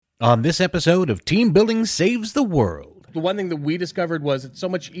On this episode of Team Building Saves the World. The one thing that we discovered was it's so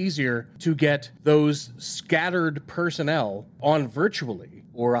much easier to get those scattered personnel on virtually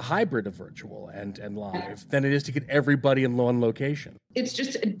or a hybrid of virtual and live than it is to get everybody in one location. It's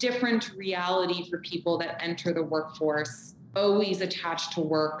just a different reality for people that enter the workforce, always attached to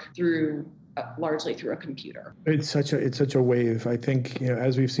work largely through a computer. It's such a wave. I think,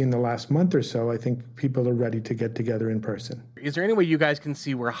 as we've seen the last month or so, I think people are ready to get together in person. Is there any way you guys can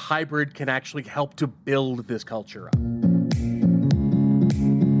see where hybrid can actually help to build this culture up?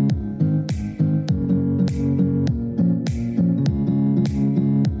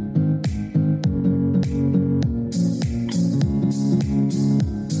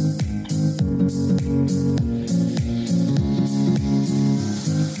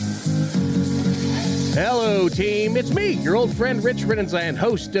 Hello, team. It's me, your old friend Rich Riddenzland,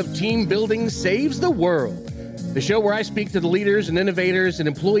 host of Team Building Saves the World, the show where I speak to the leaders and innovators in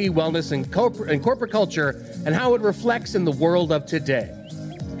employee wellness and corporate culture and how it reflects in the world of today.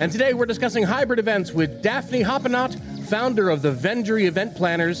 And today we're discussing hybrid events with Daphne Hoppenot, founder of the Vendry Event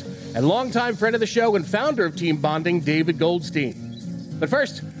Planners, and longtime friend of the show and founder of Team Bonding, David Goldstein. But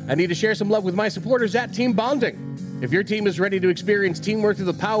first, I need to share some love with my supporters at Team Bonding. If your team is ready to experience teamwork through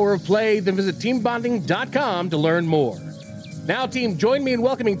the power of play, then visit teambonding.com to learn more. Now, team, join me in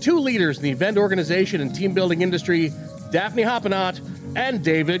welcoming two leaders in the event organization and team building industry, Daphne Hoppenot and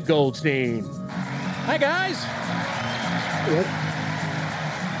David Goldstein. Hi, guys. What?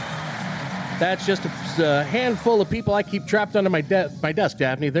 That's just a handful of people I keep trapped under my desk,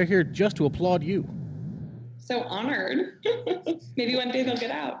 Daphne. They're here just to applaud you. So honored. Maybe one day they'll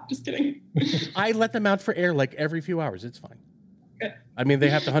get out. Just kidding. I let them out for air like every few hours. It's fine. Good. I mean, they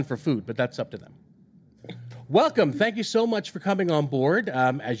have to hunt for food, but that's up to them. Welcome. Thank you so much for coming on board.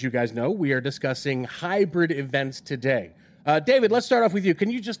 As you guys know, we are discussing hybrid events today. David, let's start off with you. Can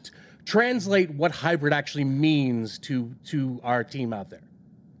you just translate what hybrid actually means to our team out there?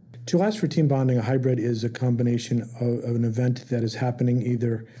 To us, for Team Bonding, a hybrid is a combination of an event that is happening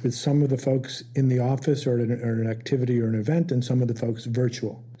either with some of the folks in the office or an activity or an event, and some of the folks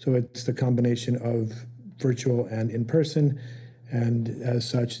virtual. So it's the combination of virtual and in person, and as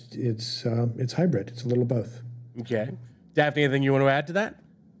such, it's hybrid. It's a little both. Okay. Daphne, anything you want to add to that?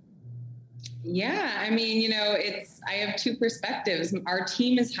 Yeah, I mean, I have two perspectives. Our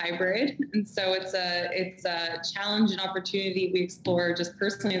team is hybrid, and so it's a challenge and opportunity we explore just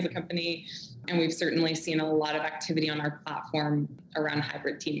personally as a company, and we've certainly seen a lot of activity on our platform around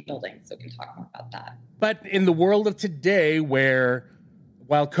hybrid team building, so we can talk more about that. But in the world of today, where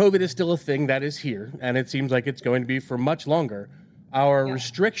while COVID is still a thing that is here, and it seems like it's going to be for much longer, our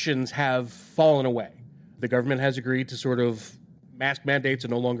restrictions have fallen away. The government has agreed to sort of mask mandates are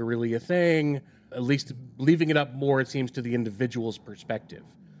no longer really a thing, at least leaving it up more, it seems, to the individual's perspective.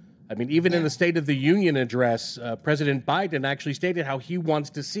 I mean, even in the State of the Union address, President Biden actually stated how he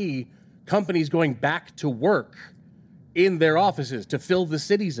wants to see companies going back to work in their offices to fill the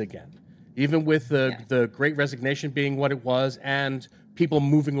cities again, even with the Great Resignation being what it was and people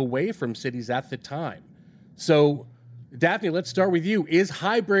moving away from cities at the time. So, Daphne, let's start with you. Is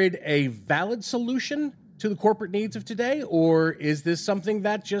hybrid a valid solution to the corporate needs of today, or is this something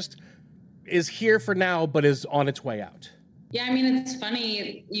that just is here for now but is on its way out? Yeah, I mean, it's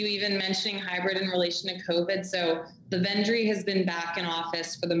funny you even mentioning hybrid in relation to COVID. So the Vendry has been back in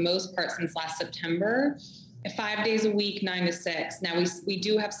office for the most part since last September, 5 days a week, 9 to 6. Now we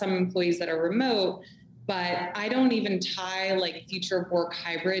do have some employees that are remote, but I don't even tie future of work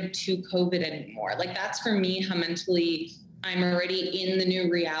hybrid to COVID anymore. That's for me how mentally I'm already in the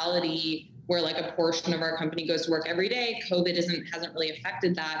new reality where a portion of our company goes to work every day. COVID hasn't really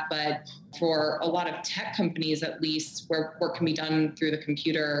affected that, but for a lot of tech companies, at least, where work can be done through the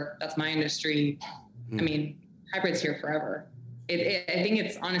computer, that's my industry. I mean, hybrid's here forever. I think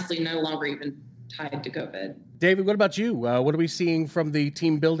it's honestly no longer even tied to COVID. David, what about you? What are we seeing from the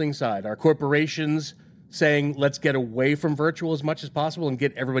team building side? Are corporations saying, let's get away from virtual as much as possible and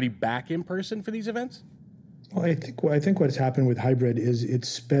get everybody back in person for these events? Well, I think what's happened with hybrid is it's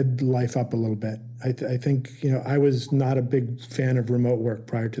sped life up a little bit. I think I was not a big fan of remote work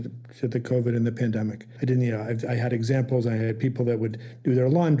prior to the COVID and the pandemic. I didn't. I had examples. I had people that would do their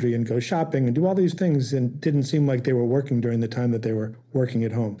laundry and go shopping and do all these things, and didn't seem like they were working during the time that they were working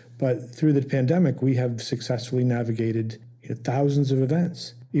at home. But through the pandemic, we have successfully navigated thousands of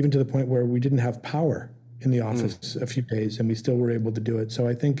events, even to the point where we didn't have power in the office a few days, and we still were able to do it. So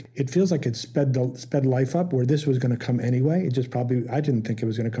I think it feels like it sped life up, where this was going to come anyway. It just I didn't think it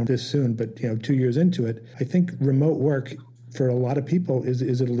was going to come this soon, but 2 years into it, I think remote work for a lot of people, is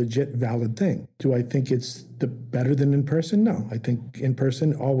it a legit valid thing? Do I think it's the better than in person? No, I think in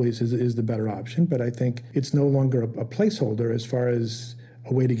person always is the better option, but I think it's no longer a placeholder as far as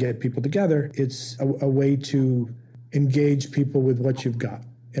a way to get people together. It's a way to engage people with what you've got.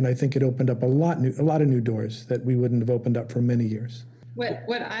 And I think it opened up a lot of new doors that we wouldn't have opened up for many years. What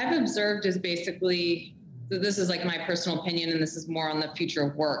I've observed is basically, this is like my personal opinion, and this is more on the future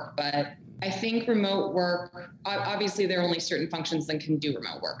of work, but I think remote work, obviously there are only certain functions that can do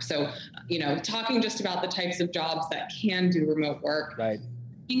remote work. So, talking just about the types of jobs that can do remote work, right.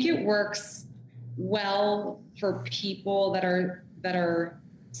 I think it works well for people that are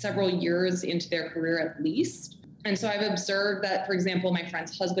several years into their career at least. And so I've observed that, for example, my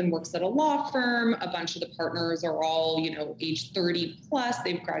friend's husband works at a law firm. A bunch of the partners are all, age 30 plus.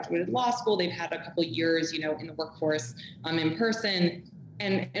 They've graduated law school. They've had a couple of years, in the workforce in person.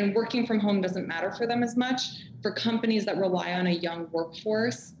 And working from home doesn't matter for them as much. For companies that rely on a young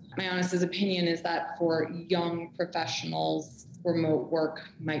workforce, my honest opinion is that for young professionals, remote work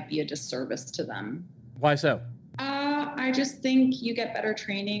might be a disservice to them. Why so? I just think you get better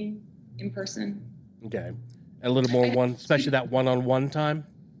training in person. Okay. A little more especially that one-on-one time?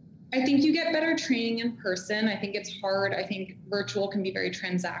 I think you get better training in person. I think it's hard. I think virtual can be very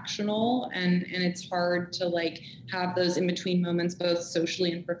transactional and it's hard to have those in-between moments, both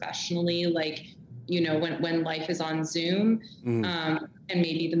socially and professionally, when life is on Zoom. And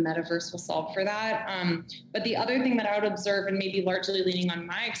maybe the metaverse will solve for that. But the other thing that I would observe, and maybe largely leaning on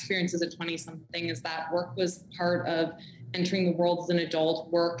my experience as a 20-something, is that work was part of entering the world as an adult.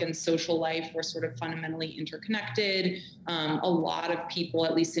 Work and social life were sort of fundamentally interconnected. A lot of people,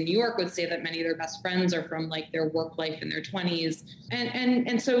 at least in New York, would say that many of their best friends are from their work life in their 20s.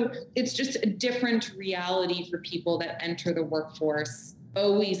 And so it's just a different reality for people that enter the workforce,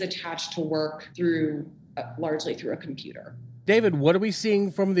 always attached to work largely through a computer. David, what are we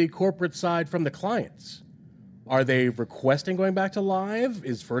seeing from the corporate side from the clients? Are they requesting going back to live?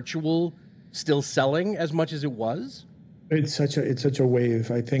 Is virtual still selling as much as it was? It's such a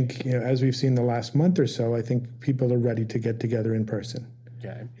wave. I think, as we've seen the last month or so, I think people are ready to get together in person.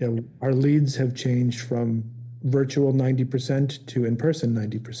 Okay. Our leads have changed from virtual 90% to in-person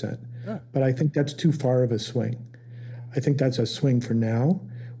 90%. Huh. But I think that's too far of a swing. I think that's a swing for now.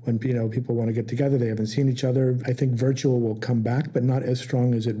 When people want to get together, they haven't seen each other. I think virtual will come back, but not as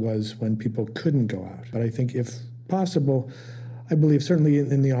strong as it was when people couldn't go out. But I think if possible, I believe certainly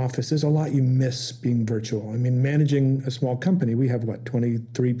in the office, there's a lot you miss being virtual. I mean, managing a small company, we have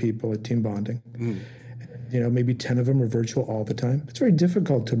 23 people at Team Bonding. Maybe 10 of them are virtual all the time. It's very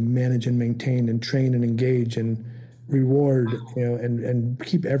difficult to manage and maintain and train and engage and reward, and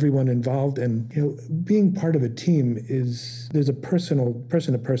keep everyone involved. And, being part of a team there's a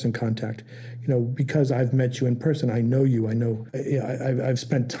person-to-person contact. Because I've met you in person, I know you. I know I've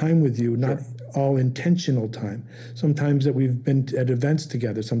spent time with you, not all intentional time. Sometimes that we've been at events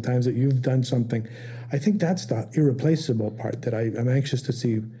together, sometimes that you've done something. I think that's the irreplaceable part that I'm anxious to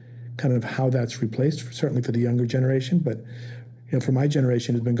see kind of how that's replaced, certainly for the younger generation. But for my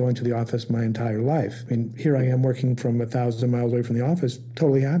generation, has been going to the office my entire life. I mean, here I am working from 1,000 miles away from the office,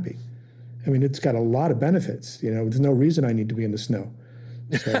 totally happy. I mean, it's got a lot of benefits. There's no reason I need to be in the snow.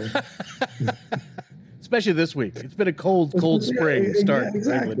 So. Especially this week. It's been a cold spring start.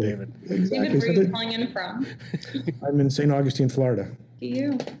 Exactly. David. David, where are you calling in from? I'm in St. Augustine, Florida.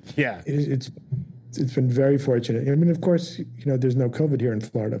 You? Yeah. It's been very fortunate. I mean, of course, there's no COVID here in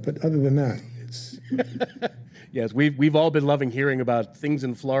Florida, but other than that, it's... Yes, we've all been loving hearing about things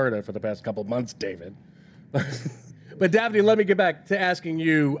in Florida for the past couple of months, David. But Daphne, let me get back to asking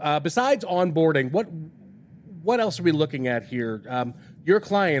you, besides onboarding, what else are we looking at here? Your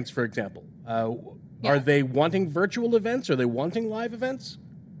clients, for example, are they wanting virtual events? Are they wanting live events?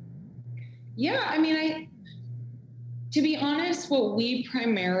 Yeah, I mean, to be honest, what we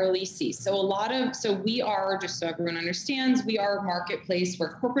primarily see, so we are, just so everyone understands, we are a marketplace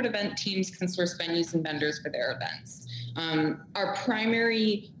where corporate event teams can source venues and vendors for their events. The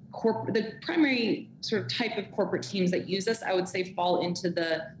primary sort of type of corporate teams that use us, I would say, fall into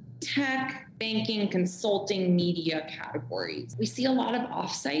the tech, banking, consulting, media categories. We see a lot of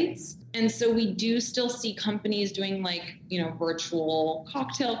offsites. And so we do still see companies doing virtual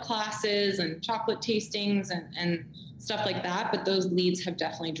cocktail classes and chocolate tastings and stuff like that. But those leads have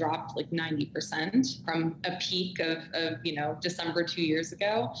definitely dropped 90% from a peak of December 2 years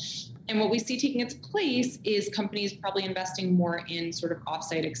ago. And what we see taking its place is companies probably investing more in sort of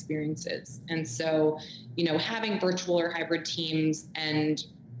offsite experiences. And so, having virtual or hybrid teams and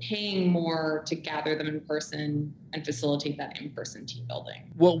paying more to gather them in person and facilitate that in-person team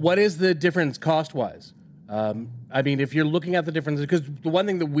building. Well, what is the difference cost-wise I mean, if you're looking at the differences, because the one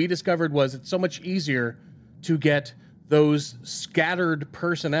thing that we discovered was it's so much easier to get those scattered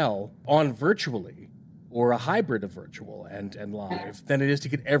personnel on virtually or a hybrid of virtual and live than it is to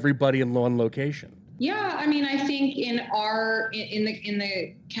get everybody in one location. Yeah, I mean, I think in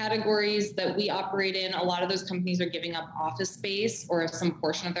the categories that we operate in, a lot of those companies are giving up office space or some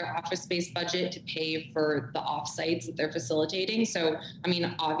portion of their office space budget to pay for the offsites that they're facilitating. So, I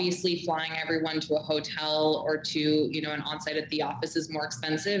mean, obviously flying everyone to a hotel or to, an onsite at the office is more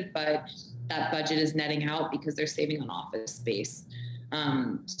expensive, but that budget is netting out because they're saving on office space.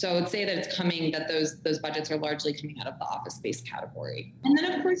 So I would say that it's coming, that those budgets are largely coming out of the office space category. And then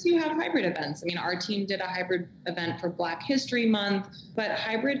of course you have hybrid events. I mean, our team did a hybrid event for Black History Month, but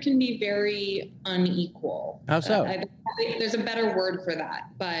hybrid can be very unequal. How so? I think there's a better word for that,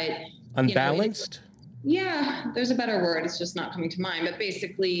 but unbalanced? Yeah, there's a better word. It's just not coming to mind. But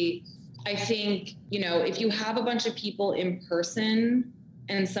basically, I think, if you have a bunch of people in person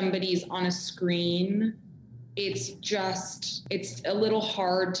and somebody's on a screen, it's a little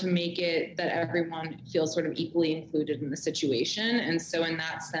hard to make it that everyone feels sort of equally included in the situation. And so in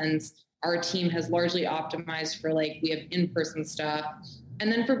that sense, our team has largely optimized for we have in-person stuff.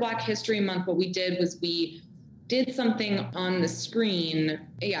 And then for Black History Month, what we did was we did something on the screen.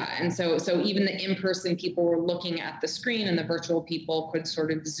 Yeah. And so even the in-person people were looking at the screen and the virtual people could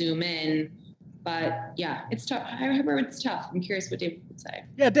sort of zoom in. But yeah, it's tough. It's tough. I'm curious what David would say.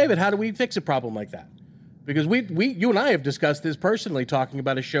 Yeah, David, how do we fix a problem like that? Because you and I have discussed this personally, talking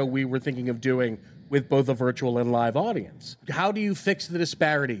about a show we were thinking of doing with both a virtual and live audience. How do you fix the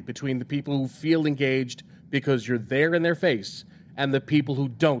disparity between the people who feel engaged because you're there in their face and the people who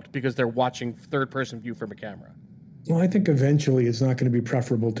don't because they're watching third-person view from a camera? Well, I think eventually it's not going to be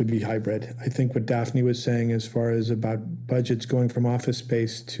preferable to be hybrid. I think what Daphne was saying as far as about budgets going from office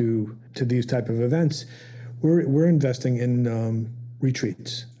space to these type of events, we're investing in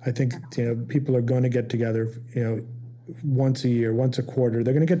retreats. I think people are going to get together, once a year, once a quarter.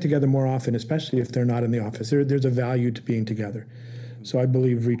 They're going to get together more often, especially if they're not in the office. There's a value to being together. So I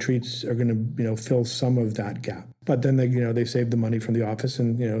believe retreats are going to fill some of that gap. But then they save the money from the office,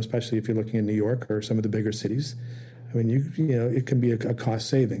 and especially if you're looking in New York or some of the bigger cities. I mean, it can be a cost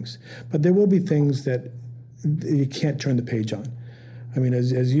savings. But there will be things that you can't turn the page on. I mean,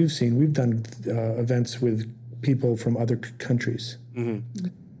 as you've seen, we've done events with people from other countries. Mm-hmm.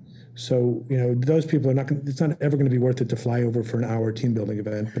 So, those people are it's not ever going to be worth it to fly over for an hour team building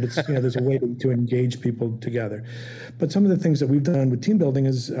event, but it's, there's a way to engage people together. But some of the things that we've done with team building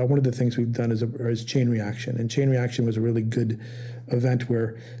is, one of the things we've done is Chain Reaction. And Chain Reaction was a really good event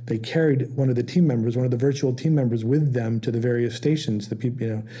where they carried one of the virtual team members with them to the various stations, the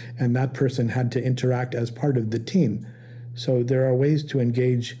people, and that person had to interact as part of the team. So there are ways to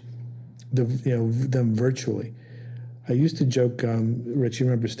engage them virtually. I used to joke, Rich, you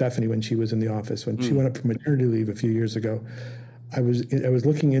remember Stephanie when she was in the office, when she went up for maternity leave a few years ago. I was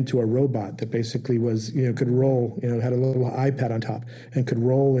looking into a robot that basically was, could roll, had a little iPad on top and could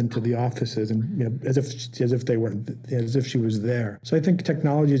roll into the offices and, as if she was there. So I think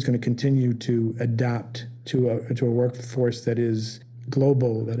technology is going to continue to adapt to a workforce that is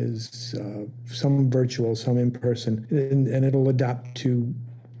global, that is some virtual, some in person, and it'll adapt to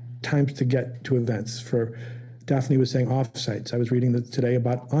times to get to events. For Daphne was saying off-sites. I was reading today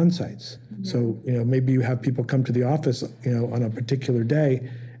about on-sites. Mm-hmm. So, maybe you have people come to the office, on a particular day,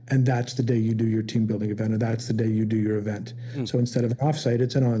 and that's the day you do your team building event, or that's the day you do your event. Mm-hmm. So instead of an off-site,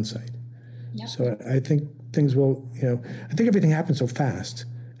 it's an on-site. Yep. So I think things will, I think everything happens so fast,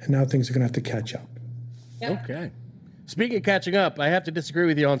 and now things are going to have to catch up. Yep. Okay. Speaking of catching up, I have to disagree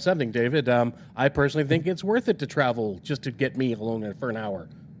with you on something, David. I personally think it's worth it to travel just to get me alone for an hour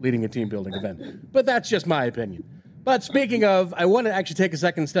leading a team building event. But that's just my opinion. But speaking of, I want to actually take a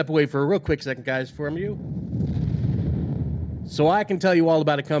second step away for a real quick second, guys, from you. So I can tell you all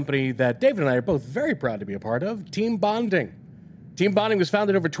about a company that David and I are both very proud to be a part of, Team Bonding. Team Bonding was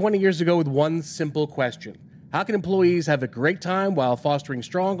founded over 20 years ago with one simple question. How can employees have a great time while fostering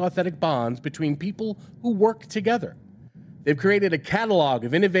strong, authentic bonds between people who work together? They've created a catalog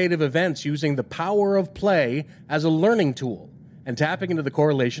of innovative events using the power of play as a learning tool and tapping into the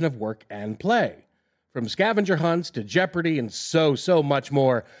correlation of work and play. From scavenger hunts to Jeopardy and so much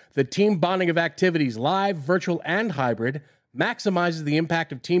more, the team bonding of activities, live, virtual, and hybrid, maximizes the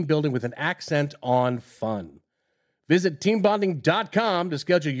impact of team building with an accent on fun. Visit teambonding.com to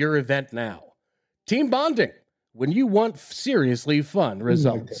schedule your event now. Team Bonding, when you want seriously fun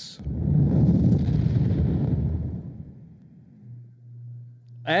results.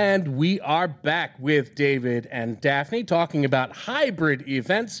 And we are back with David and Daphne talking about hybrid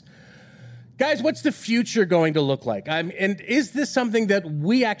events. Guys, what's the future going to look like? And is this something that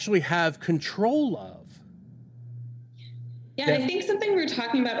we actually have control of? Yeah, I think something we were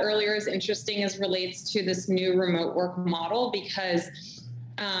talking about earlier is interesting as relates to this new remote work model, because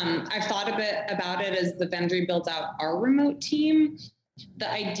I've thought a bit about it as the Vendry builds out our remote team.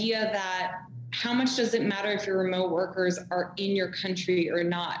 The idea that how much does it matter if your remote workers are in your country or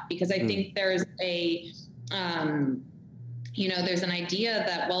not? Because I think there's there's an idea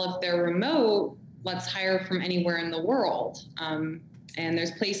that, well, if they're remote, let's hire from anywhere in the world. And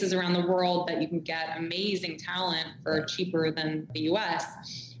there's places around the world that you can get amazing talent for cheaper than the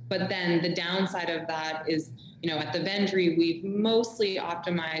US. But then the downside of that is, at the Vendry, we've mostly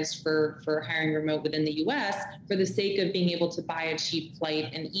optimized for hiring remote within the US for the sake of being able to buy a cheap flight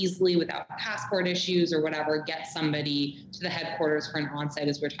and easily, without passport issues or whatever, get somebody to the headquarters for an onsite,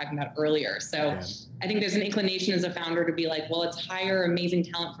 as we were talking about earlier. So I think there's an inclination as a founder to be like, well, let's hire amazing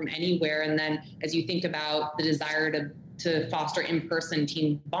talent from anywhere. And then as you think about the desire to foster in-person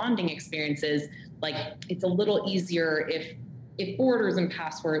team bonding experiences, like it's a little easier if borders and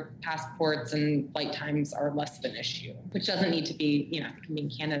passports and flight times are less of an issue, which doesn't need to be, it can be in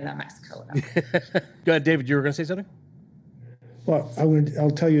Canada, Mexico, whatever. Go ahead, David, you were going to say something? Well, I'll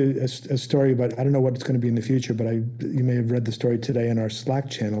tell you a story, but I don't know what it's going to be in the future, but you may have read the story today in our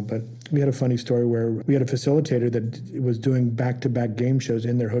Slack channel, but we had a funny story where we had a facilitator that was doing back-to-back game shows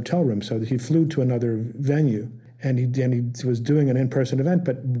in their hotel room. So he flew to another venue. And he was doing an in-person event,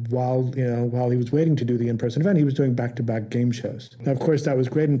 but while he was waiting to do the in-person event, he was doing back-to-back game shows. Now, of course, that was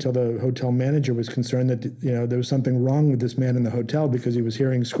great until the hotel manager was concerned that there was something wrong with this man in the hotel because he was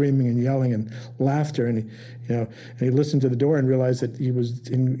hearing screaming and yelling and laughter, and he listened to the door and realized that he was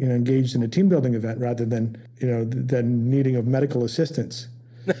engaged in a team building event rather than needing of medical assistance.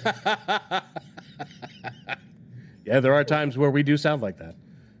 Yeah, there are times where we do sound like that.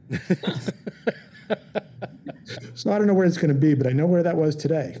 So I don't know where it's going to be, but I know where that was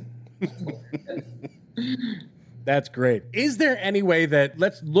today. That's great. Is there any way that,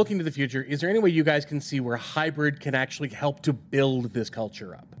 let's look into the future, is there any way you guys can see where hybrid can actually help to build this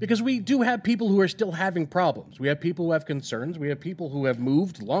culture up? Because we do have people who are still having problems. We have people who have concerns. We have people who have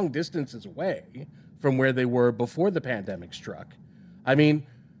moved long distances away from where they were before the pandemic struck. I mean,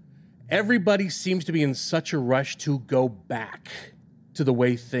 everybody seems to be in such a rush to go back to the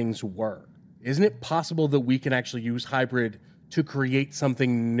way things were. Isn't it possible that we can actually use hybrid to create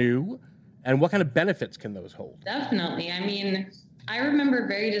something new? And what kind of benefits can those hold? Definitely. I mean, I remember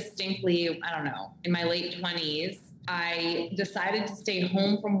very distinctly, in my late 20s, I decided to stay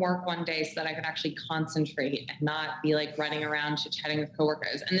home from work one day so that I could actually concentrate and not be like running around chit-chatting with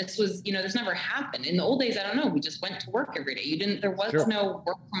coworkers. And this was, this never happened. In the old days, I don't know, we just went to work every day. There was no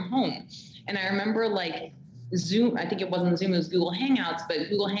work from home. And I remember like Zoom, I think it wasn't Zoom, it was Google Hangouts, but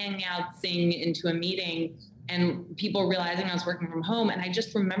Google Hangoutsing into a meeting and people realizing I was working from home. And I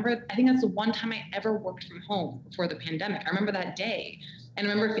just remember, I think that's the one time I ever worked from home before the pandemic. I remember that day. And I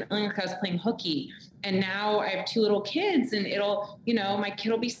remember feeling like I was playing hooky. And now I have 2 little kids and my kid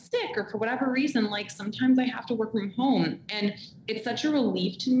will be sick or for whatever reason, like sometimes I have to work from home. And it's such a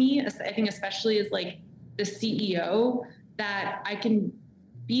relief to me, I think, especially as like the CEO, that I can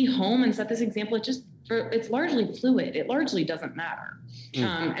be home and set this example. It's largely fluid. It largely doesn't matter.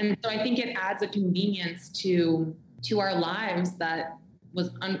 And so I think it adds a convenience to our lives that was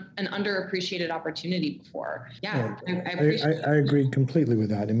an underappreciated opportunity before. Yeah, I appreciate it. I agree completely with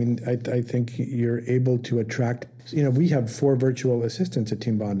that. I mean, I think you're able to attract, we have 4 virtual assistants at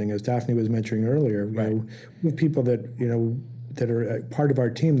Team Bonding, as Daphne was mentioning earlier. Right. We have people that, that are a part of our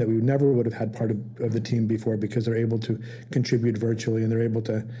team that we never would have had part of the team before because they're able to contribute virtually and they're able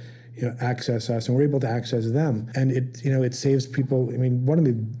to access us and we're able to access them. And it saves people. I mean, one of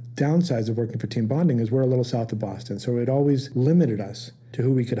the downsides of working for Team Bonding is we're a little south of Boston. So it always limited us to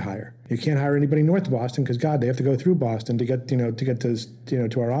who we could hire. You can't hire anybody north of Boston because they have to go through Boston to get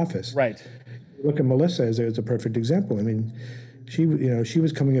to our office. Right. Look at Melissa as a perfect example. I mean, she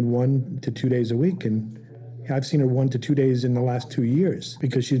was coming in 1 to 2 days a week, and I've seen her 1 to 2 days in the last 2 years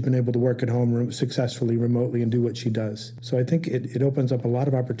because she's been able to work at home successfully remotely and do what she does. So I think it opens up a lot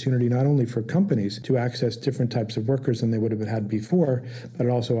of opportunity not only for companies to access different types of workers than they would have had before, but it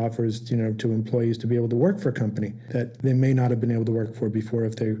also offers to employees to be able to work for a company that they may not have been able to work for before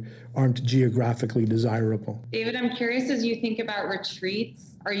if they aren't geographically desirable. David, I'm curious, as you think about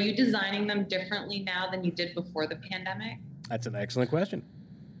retreats, are you designing them differently now than you did before the pandemic? That's an excellent question.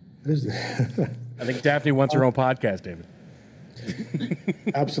 I think Daphne wants her own podcast, David.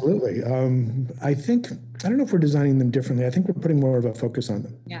 Absolutely. I don't know if we're designing them differently. I think we're putting more of a focus on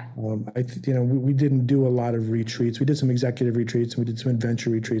them. Yeah. We didn't do a lot of retreats. We did some executive retreats and we did some adventure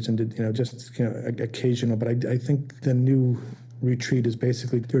retreats and did, occasional. But I think the new retreat is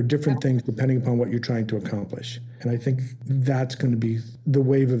basically there are different things depending upon what you're trying to accomplish. And I think that's going to be the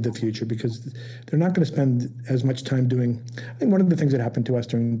wave of the future because they're not going to spend as much time doing. I think one of the things that happened to us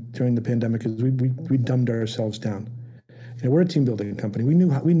during the pandemic is we dumbed ourselves down. We're a team building company.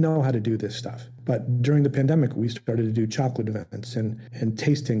 We know how to do this stuff. But during the pandemic, we started to do chocolate events and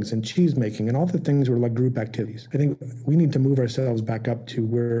tastings and cheese making and all the things were like group activities. I think we need to move ourselves back up to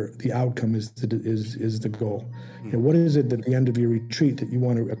where the outcome is the goal. What is it at the end of your retreat that you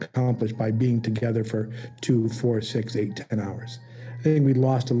want to accomplish by being together for 2, 4, 6, 8, 10 hours? I think we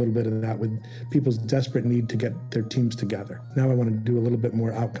lost a little bit of that with people's desperate need to get their teams together. Now I want to do a little bit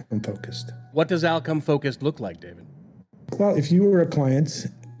more outcome focused. What does outcome focused look like, David? Well, if you were a client,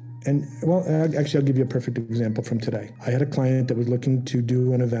 actually, I'll give you a perfect example from today. I had a client that was looking to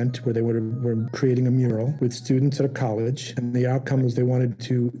do an event where they were creating a mural with students at a college, and the outcome was they wanted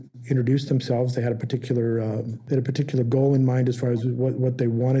to introduce themselves. They had a particular goal in mind as far as what they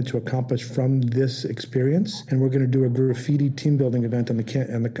wanted to accomplish from this experience, and we're going to do a graffiti team building event on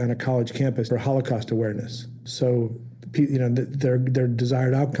a college campus for Holocaust awareness. So, their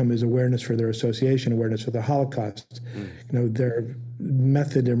desired outcome is awareness for their association, awareness for the Holocaust. Their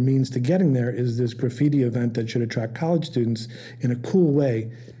method or means to getting there is this graffiti event that should attract college students in a cool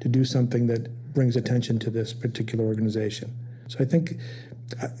way to do something that brings attention to this particular organization. So I think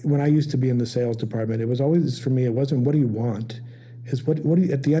when I used to be in the sales department, it was always, for me, it wasn't what do you want? Is what do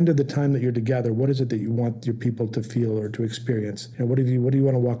you, at the end of the time that you're together, what is it that you want your people to feel or to experience? What do you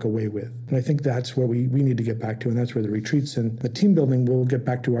want to walk away with? And I think that's where we need to get back to, and that's where the retreats and the team building will get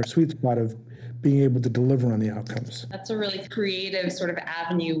back to our sweet spot of being able to deliver on the outcomes. That's a really creative sort of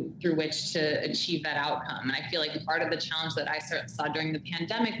avenue through which to achieve that outcome. And I feel like part of the challenge that I saw during the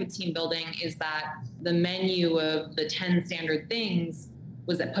pandemic with team building is that the menu of the 10 standard things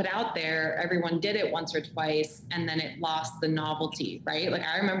was that put out there, everyone did it once or twice, and then it lost the novelty, right? Like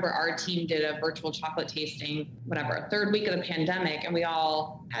I remember our team did a virtual chocolate tasting, third week of the pandemic, and we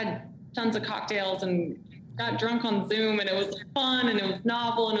all had tons of cocktails and got drunk on Zoom, and it was fun and it was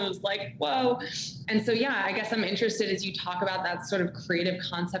novel and it was like, whoa. And so, yeah, I guess I'm interested as you talk about that sort of creative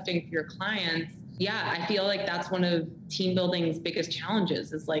concepting for your clients. Yeah, I feel like that's one of team building's biggest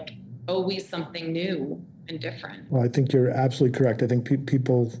challenges is like always something new and different. Well, I think you're absolutely correct. I think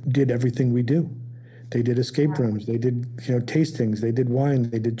people did everything we do. They did escape rooms, they did, tastings, they did wine,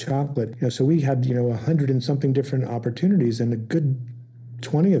 they did chocolate. So we had, 100 and something different opportunities, and a good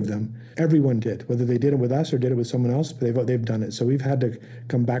 20 of them, everyone did, whether they did it with us or did it with someone else, but they've done it. So we've had to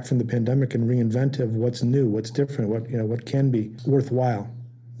come back from the pandemic and reinvent of what's new, what's different, what can be worthwhile.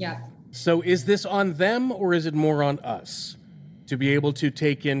 Yeah. So is this on them or is it more on us to be able to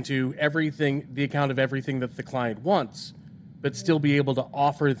take into the account of everything that the client wants, but still be able to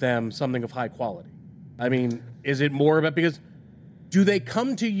offer them something of high quality? I mean, is it more about, because do they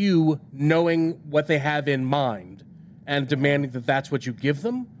come to you knowing what they have in mind and demanding that that's what you give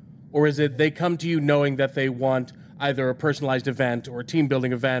them? Or is it they come to you knowing that they want either a personalized event or a team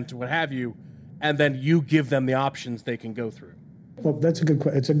building event or what have you, and then you give them the options they can go through? Well, that's a good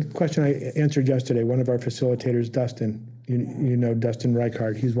question. It's a question I answered yesterday. One of our facilitators, Dustin, you know Dustin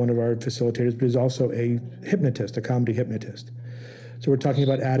Reichard, he's one of our facilitators, but he's also a hypnotist, a comedy hypnotist. So we're talking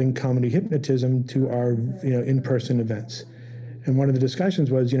about adding comedy hypnotism to our in-person events. And one of the discussions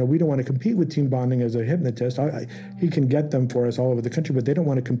was, we don't want to compete with team bonding as a hypnotist. He can get them for us all over the country, but they don't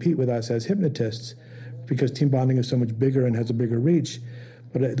want to compete with us as hypnotists because team bonding is so much bigger and has a bigger reach.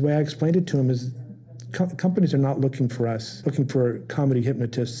 But the way I explained it to him is companies are not looking for comedy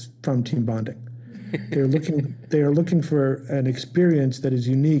hypnotists from team bonding. They are looking for an experience that is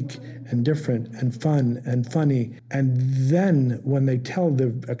unique and different and fun and funny. And then when they tell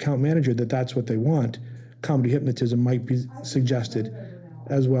the account manager that that's what they want, comedy hypnotism might be suggested,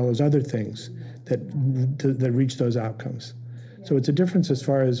 as well as other things that reach those outcomes. So it's a difference as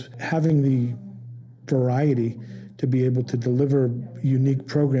far as having the variety to be able to deliver unique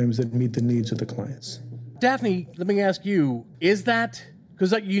programs that meet the needs of the clients. Daphne, let me ask you, is that, because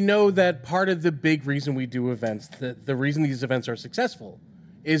that part of the big reason we do events, the reason these events are successful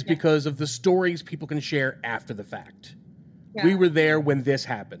is because of the stories people can share after the fact. Yeah. We were there when this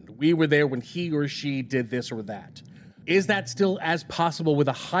happened. We were there when he or she did this or that. Is that still as possible with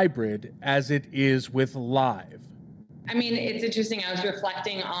a hybrid as it is with live? I mean, it's interesting. I was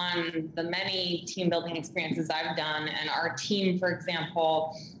reflecting on the many team building experiences I've done, and our team, for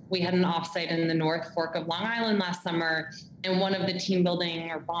example, we had an offsite in the North Fork of Long Island last summer, and one of the team building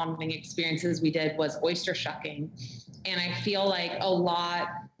or bonding experiences we did was oyster shucking. And I feel like a lot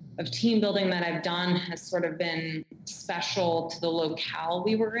of team building that I've done has sort of been special to the locale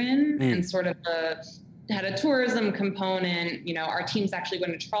we were in, and sort of had a tourism component. You know, our team's actually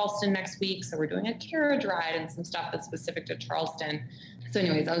going to Charleston next week, so we're doing a carriage ride and some stuff that's specific to Charleston. So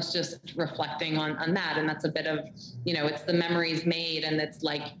anyways, I was just reflecting on that, and that's a bit of, you know, it's the memories made, and it's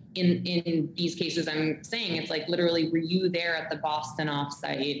like in these cases I'm saying it's like literally, were you there at the Boston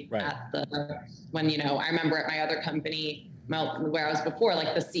offsite, right, at the, when, you know, I remember at my other company where I was before,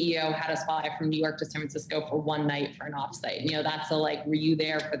 like the CEO had us fly from New York to San Francisco for one night for an offsite. You know, that's a like, were you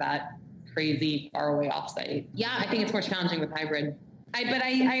there for that crazy faraway offsite? Yeah, I think it's more challenging with hybrid. But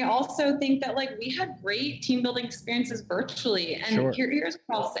I also think that like we had great team building experiences virtually. And sure, here's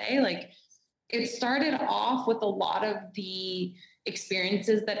what I'll say, like it started off with a lot of the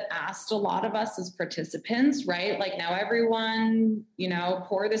experiences that asked a lot of us as participants, right? Like now everyone, you know,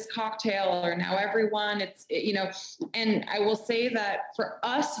 pour this cocktail, or now everyone, you know, and I will say that for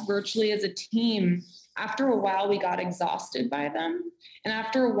us virtually as a team, after a while, we got exhausted by them. And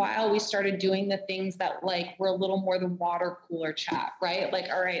after a while, we started doing the things that like were a little more the water cooler chat, right? Like,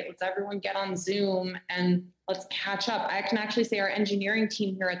 all right, let's everyone get on Zoom and let's catch up. I can actually say our engineering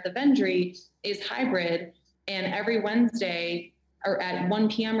team here at the Vendry is hybrid. And every Wednesday or at 1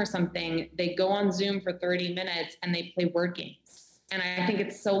 p.m. or something, they go on Zoom for 30 minutes and they play word games. And I think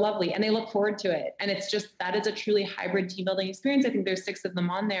it's so lovely, and they look forward to it. And it's just, that is a truly hybrid team building experience. I think there's 6 of them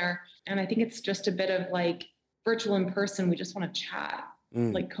on there. And I think it's just a bit of like virtual in person. We just want to chat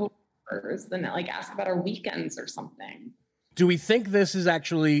like coworkers and like ask about our weekends or something. Do we think this is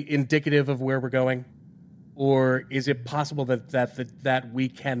actually indicative of where we're going? Or is it possible that we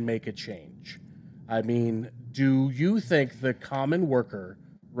can make a change? I mean, do you think the common worker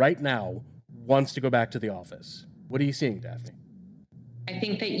right now wants to go back to the office? What are you seeing, Daphne? I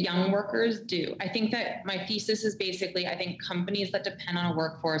think that young workers do. I think that my thesis is basically, I think companies that depend on a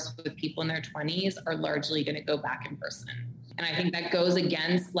workforce with people in their 20s are largely going to go back in person. And I think that goes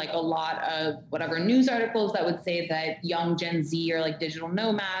against like a lot of whatever news articles that would say that young Gen Z are like digital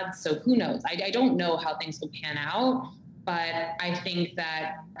nomads. So who knows? I don't know how things will pan out. But I think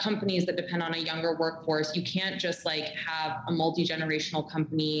that companies that depend on a younger workforce, you can't just like have a multi-generational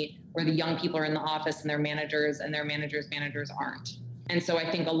company where the young people are in the office and their managers managers aren't. And so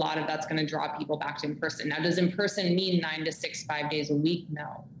I think a lot of that's going to draw people back to in-person. Now, does in-person mean 9 to 6, 5 days a week?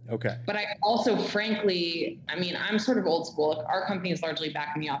 No. Okay. But I also, frankly, I mean, I'm sort of old school. Our company is largely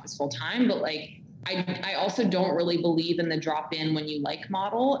back in the office full time, but like, I also don't really believe in the drop in when you like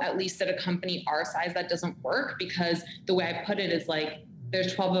model, at least at a company our size, that doesn't work, because the way I put it is like,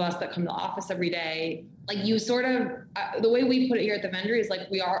 there's 12 of us that come to the office every day. Like you sort of, the way we put it here at the Vendry is like,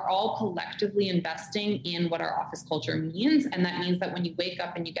 we are all collectively investing in what our office culture means. And that means that when you wake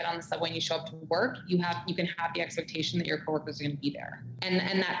up and you get on the subway and you show up to work, you can have the expectation that your coworkers are going to be there. And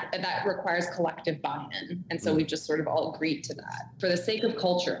that requires collective buy-in. And so we've just sort of all agreed to that. For the sake of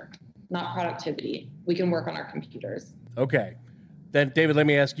culture, not productivity, we can work on our computers. Okay. Then David, let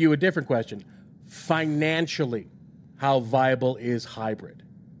me ask you a different question. Financially, how viable is hybrid?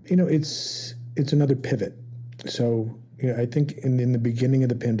 You know, it's another pivot. So, you know, I think in the beginning of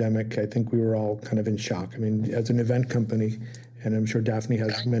the pandemic, I think we were all kind of in shock. I mean, as an event company, and I'm sure Daphne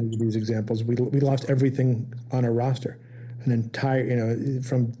has many of these examples, we lost everything on our roster. An entire, you know,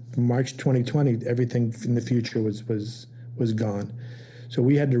 from March 2020, everything in the future was gone. So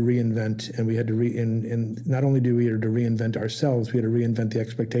we had to reinvent, and we had to and not only do we have to reinvent ourselves, we had to reinvent the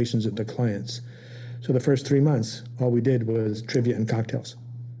expectations of the clients. So the first 3 months, all we did was trivia and cocktails.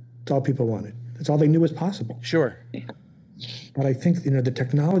 That's all people wanted. That's all they knew was possible. Sure. But I think, you know, the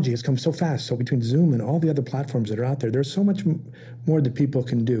technology has come so fast. So between Zoom and all the other platforms that are out there, there's so much more that people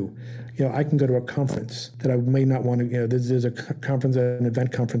can do. You know, I can go to a conference that I may not want to, you know, there's a conference, an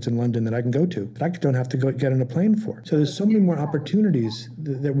event conference in London that I can go to, but I don't have to get on a plane for. So there's so many more opportunities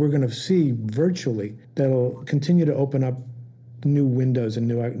that we're going to see virtually that'll continue to open up new windows and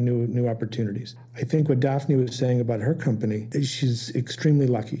new opportunities. I think what Daphne was saying about her company is she's extremely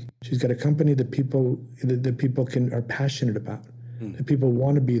lucky. She's got a company that people are passionate about. That people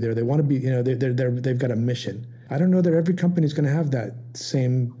want to be there. They want to be, you know, they've got a mission. I don't know that every company is going to have that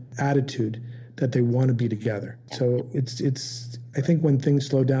same attitude that they want to be together. So it's I think when things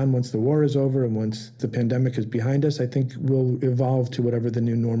slow down, once the war is over and once the pandemic is behind us, I think we'll evolve to whatever the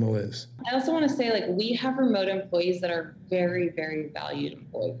new normal is. I also want to say, like, we have remote employees that are very, very valued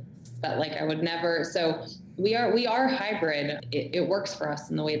employees that, like, I would never. So We are hybrid. It works for us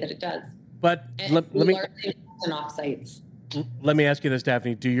in the way that it does. But And let we me largely in offsites. let me ask you this,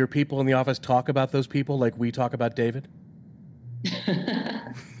 Daphne. Do your people in the office talk about those people like we talk about David?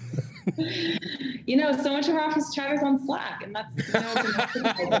 So much of our office chat is on Slack, and that's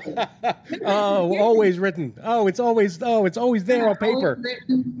Oh, always written. It's always there on paper.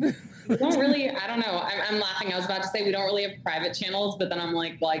 We don't really, I don't know. I'm laughing. I was about to say we don't really have private channels, but then I'm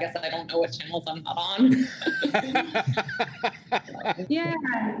like, well, I guess I don't know what channels I'm not on.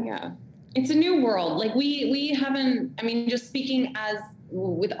 Yeah. It's a new world. Like we haven't, just speaking as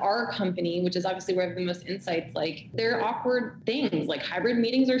with our company, which is obviously where I have the most insights, like they're awkward things. Like hybrid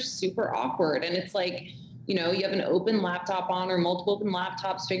meetings are super awkward. And it's like, you have an open laptop on or multiple open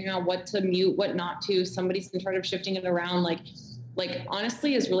laptops, figuring out what to mute, what not to. Somebody's in charge of shifting it around. Like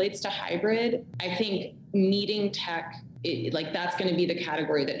honestly, as relates to hybrid, I think needing tech, that's going to be the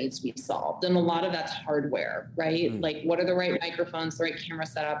category that needs to be solved. And a lot of that's hardware, right? Mm. Like what are the right microphones, the right camera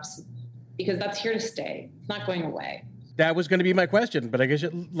setups? Because that's here to stay. It's not going away. That was going to be my question, but I guess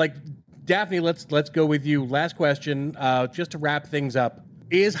Daphne, let's go with you. Last question, just to wrap things up.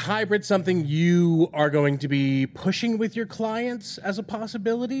 Is hybrid something you are going to be pushing with your clients as a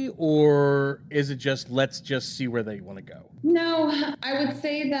possibility, or is it just let's just see where they want to go? No, I would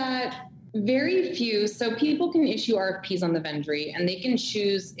say that very few. So people can issue RFPs on the Vendry, and they can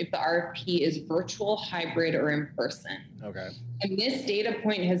choose if the RFP is virtual, hybrid, or in person. Okay. And this data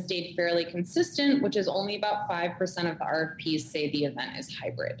point has stayed fairly consistent, which is only about 5% of the RFPs say the event is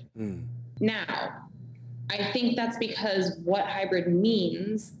hybrid. Mm. Now, I think that's because what hybrid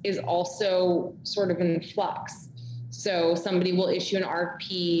means is also sort of in flux. So somebody will issue an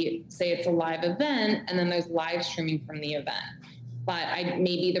RFP, say it's a live event, and then there's live streaming from the event. But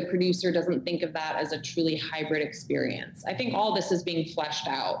maybe the producer doesn't think of that as a truly hybrid experience. I think all this is being fleshed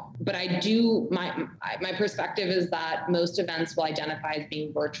out. But my perspective is that most events will identify as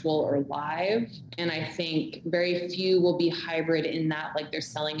being virtual or live. And I think very few will be hybrid in that, like they're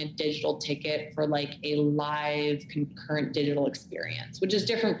selling a digital ticket for like a live concurrent digital experience, which is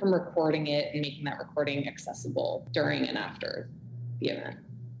different from recording it and making that recording accessible during and after the event.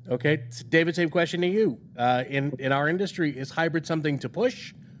 Okay, David, same question to you. In our industry, is hybrid something to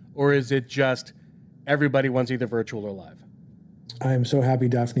push, or is it just everybody wants either virtual or live? I am so happy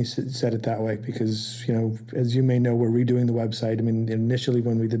Daphne said it that way because, as you may know, we're redoing the website. Initially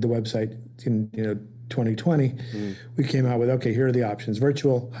when we did the website in 2020, we came out with, okay, here are the options: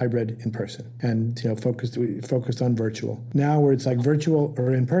 virtual, hybrid, in person, and focused on virtual. Now where it's like virtual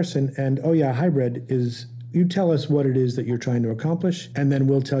or in person, and hybrid is. You tell us what it is that you're trying to accomplish, and then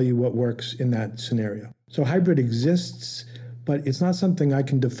we'll tell you what works in that scenario. So hybrid exists, but it's not something I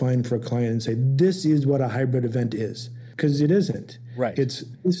can define for a client and say, this is what a hybrid event is, because it isn't. Right. This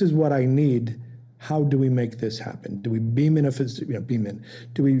is what I need. How do we make this happen? Do we beam in a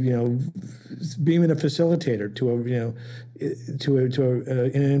Do we beam in a facilitator to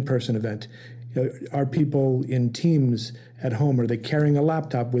an in-person event? Are people in teams at home? Are they carrying a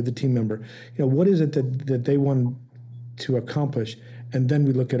laptop with a team member? What is it that they want to accomplish? And then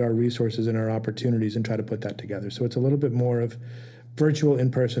we look at our resources and our opportunities and try to put that together. So it's a little bit more of virtual,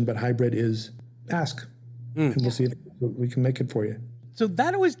 in person, but hybrid is ask, and we'll see if we can make it for you. So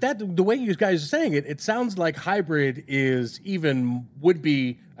the way you guys are saying it, it sounds like hybrid would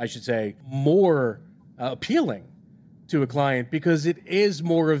be more appealing to a client, because it is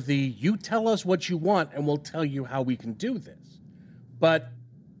more of you tell us what you want and we'll tell you how we can do this. But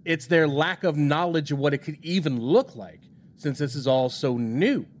it's their lack of knowledge of what it could even look like, since this is all so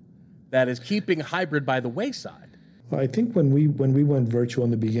new, that is keeping hybrid by the wayside. Well, I think when we went virtual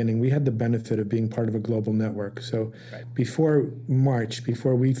in the beginning, we had the benefit of being part of a global network. So Before March,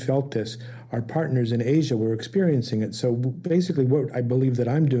 before we felt this, our partners in Asia were experiencing it. So basically what I believe that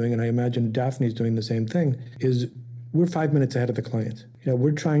I'm doing, and I imagine Daphne's doing the same thing, is we're 5 minutes ahead of the client.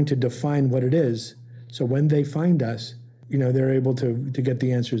 We're trying to define what it is. So when they find us, they're able to get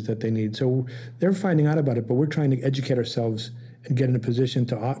the answers that they need. So they're finding out about it, but we're trying to educate ourselves and get in a position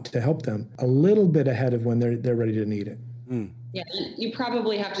to help them a little bit ahead of when they're ready to need it. Mm. Yeah, you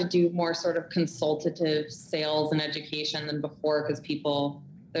probably have to do more sort of consultative sales and education than before, because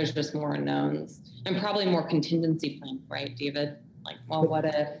there's just more unknowns and probably more contingency plan, right, David? Like, well, what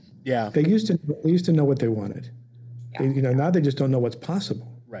if? Yeah. They used to know what they wanted. Yeah. Now they just don't know what's possible.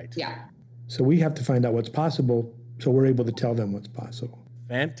 Right. Yeah. So we have to find out what's possible, so we're able to tell them what's possible.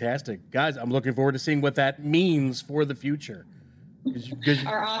 Fantastic. Guys, I'm looking forward to seeing what that means for the future.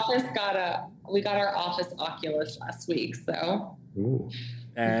 Our office got our office Oculus last week, so Ooh.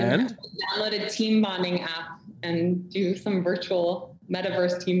 And download a team bonding app and do some virtual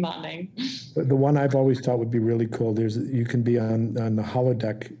metaverse team bonding. The one I've always thought would be really cool, you can be on the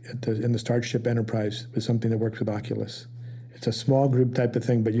holodeck in the Starship Enterprise with something that works with Oculus. It's a small group type of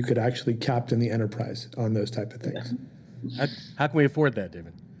thing, but you could actually captain the Enterprise on those type of things. How can we afford that,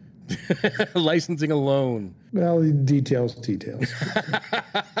 David? Licensing alone. Well, details.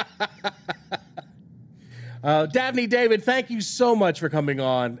 Daphne, David, thank you so much for coming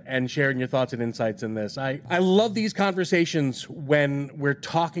on and sharing your thoughts and insights in this. I love these conversations when we're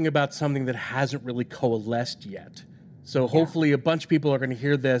talking about something that hasn't really coalesced yet. So hopefully a bunch of people are going to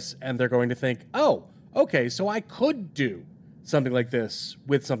hear this and they're going to think, oh, okay, so I could do something like this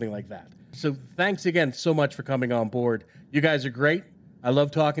with something like that. So thanks again so much for coming on board. You guys are great. I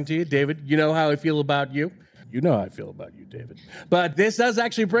love talking to you. David, you know how I feel about you. You know how I feel about you, David. But this does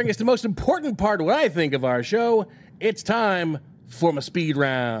actually bring us to the most important part of what I think of our show. It's time for my speed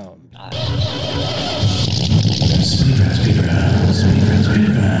round.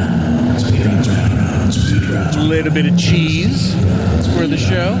 A little bit of cheese for the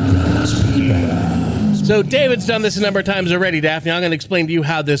show. So David's done this a number of times already, Daphne. I'm going to explain to you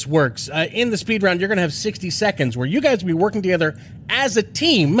how this works. In the speed round, you're going to have 60 seconds where you guys will be working together as a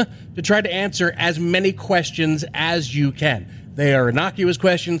team to try to answer as many questions as you can. They are innocuous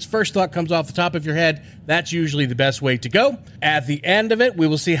questions. First thought comes off the top of your head. That's usually the best way to go. At the end of it, we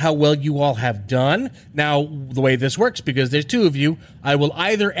will see how well you all have done. Now, the way this works, because there's two of you, I will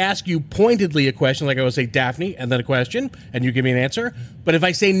either ask you pointedly a question, like I will say Daphne, and then a question, and you give me an answer. But if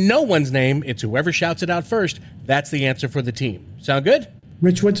I say no one's name, it's whoever shouts it out first. That's the answer for the team. Sound good?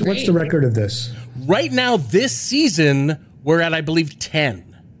 Rich, what's the record of this? Right now, this season, we're at, I believe, 10.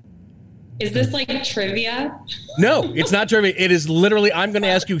 Is this like trivia? No, it's not trivia. It is literally, I'm going to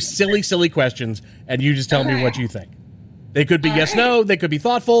ask you silly questions, and you just tell me what you think. They could be yes, no. They could be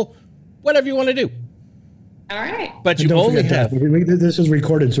thoughtful. Whatever you want to do. All right. But you only have... This is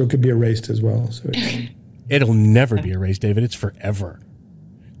recorded, so it could be erased as well. So It'll never be erased, David. It's forever.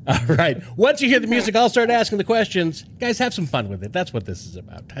 All right. Once you hear the music, I'll start asking the questions. Guys, have some fun with it. That's what this is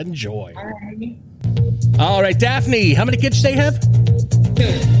about. Enjoy. All right, Daphne, how many kids do they have?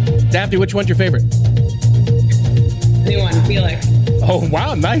 2. Daphne, which one's your favorite? New one, Felix. Oh,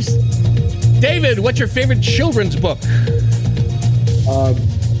 wow, nice. David, what's your favorite children's book?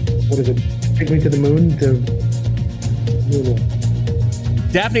 What is it? Take Me to the Moon?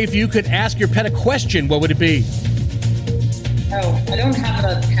 Daphne, if you could ask your pet a question, what would it be? Oh, I don't have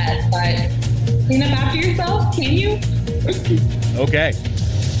a pet, but clean up after yourself, can you? Okay.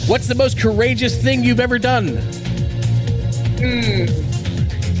 What's the most courageous thing you've ever done?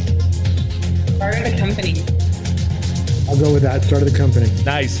 Started a company. I'll go with that. Started the company.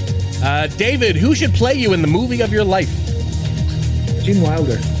 Nice. David, who should play you in the movie of your life? Gene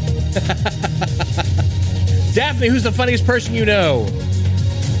Wilder. Daphne, who's the funniest person you know?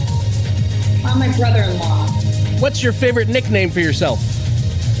 My brother-in-law. What's your favorite nickname for yourself?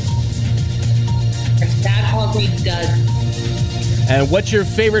 Dad calls me Doug. And what's your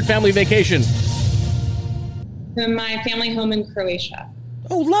favorite family vacation? From my family home in Croatia.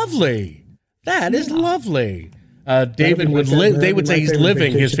 Oh, lovely. That is lovely. David would live. They would say he's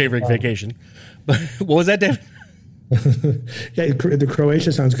living his favorite vacation. But what was that, David? Yeah, the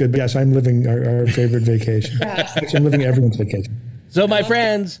Croatia sounds good. But yes, I'm living our favorite vacation. Yes. Actually, I'm living everyone's vacation. So, my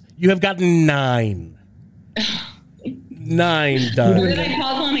friends, you have gotten 9. 9 done. What did I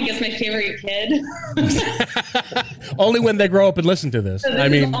pause on? I guess my favorite kid. Only when they grow up and listen to this. So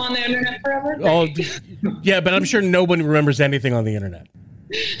this is on the internet forever? Oh, yeah, but I'm sure nobody remembers anything on the internet.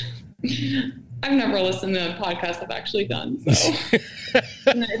 I've never listened to a podcast I've actually done. So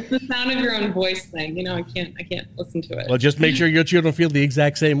it's the sound of your own voice thing. You know, I can't listen to it. Well, just make sure your children feel the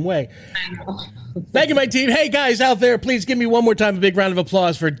exact same way. I know. Thank you, my team. Hey, guys out there, please give me one more time a big round of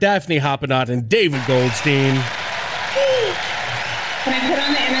applause for Daphne Hoppenot and David Goldstein. Can I put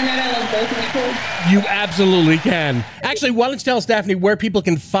on the internet I love both my kids? You absolutely can. Actually, why don't you tell us, Daphne, where people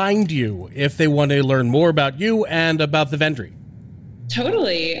can find you if they want to learn more about you and about the Vendry?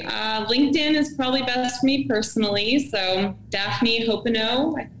 Totally. LinkedIn is probably best for me personally. So Daphne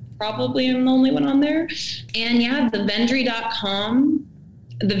Hoppenot, I probably am the only one on there. And yeah, thevendry.com.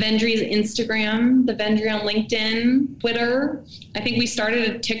 The Vendry's Instagram, the Vendry on LinkedIn, Twitter. I think we started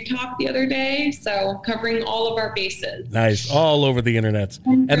a TikTok the other day, so covering all of our bases. Nice, all over the internet.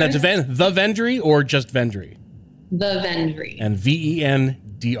 And that's the Vendry or just Vendry? The Vendry. And VENDRY.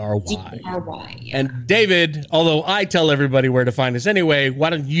 DRY, yeah. And David, although I tell everybody where to find us anyway, why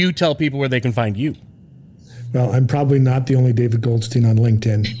don't you tell people where they can find you? Well, I'm probably not the only David Goldstein on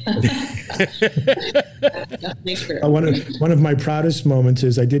LinkedIn. Definitely true. One of my proudest moments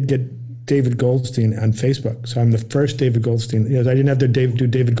is I did get David Goldstein on Facebook. So I'm the first David Goldstein. I didn't have to do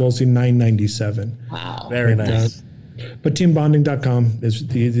David Goldstein 997. Wow. Very nice. But teambonding.com is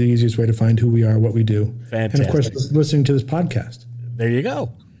the easiest way to find who we are, what we do. Fantastic. And of course, listening to this podcast. There you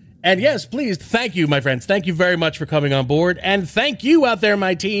go. And yes, please, thank you, my friends. Thank you very much for coming on board. And thank you out there,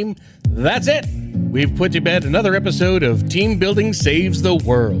 my team. That's it. We've put to bed another episode of Team Building Saves the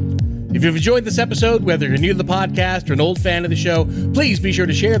World. If you've enjoyed this episode, whether you're new to the podcast or an old fan of the show, please be sure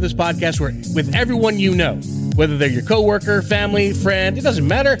to share this podcast with everyone you know. Whether they're your coworker, family, friend, it doesn't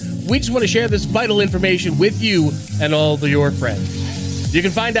matter. We just want to share this vital information with you and all of your friends. You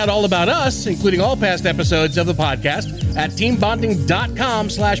can find out all about us, including all past episodes of the podcast, at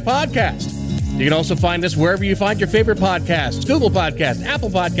teambonding.com/podcast. You can also find us wherever you find your favorite podcasts, Google Podcasts, Apple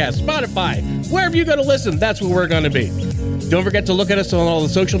Podcasts, Spotify, wherever you go to listen, that's where we're going to be. Don't forget to look at us on all the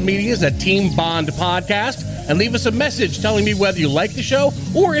social medias at Team Bond Podcast and leave us a message telling me whether you like the show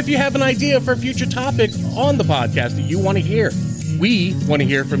or if you have an idea for a future topic on the podcast that you want to hear. We want to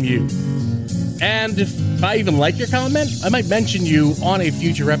hear from you. And if I even like your comment, I might mention you on a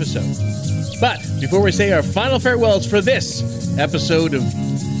future episode. But before we say our final farewells for this episode of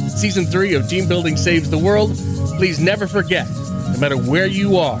Season 3 of Team Building Saves the World, please never forget, no matter where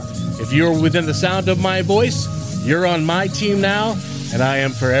you are, if you're within the sound of my voice, you're on my team now, and I am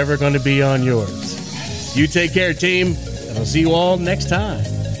forever going to be on yours. You take care, team, and I'll see you all next time.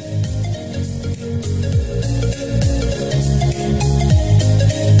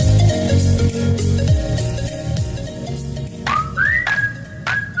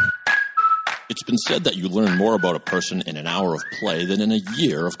 It's been said that you learn more about a person in an hour of play than in a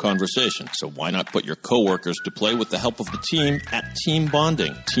year of conversation. So why not put your coworkers to play with the help of the team at Team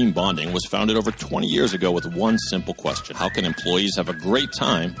Bonding? Team Bonding was founded over 20 years ago with one simple question. How can employees have a great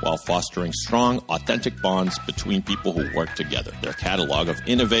time while fostering strong, authentic bonds between people who work together? Their catalog of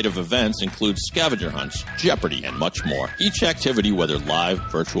innovative events includes scavenger hunts, Jeopardy, and much more. Each activity, whether live,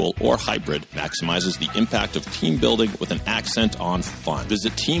 virtual, or hybrid, maximizes the impact of team building with an accent on fun.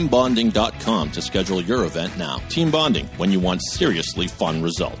 Visit teambonding.com to schedule your event now. Team Bonding, when you want seriously fun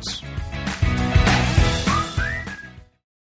results.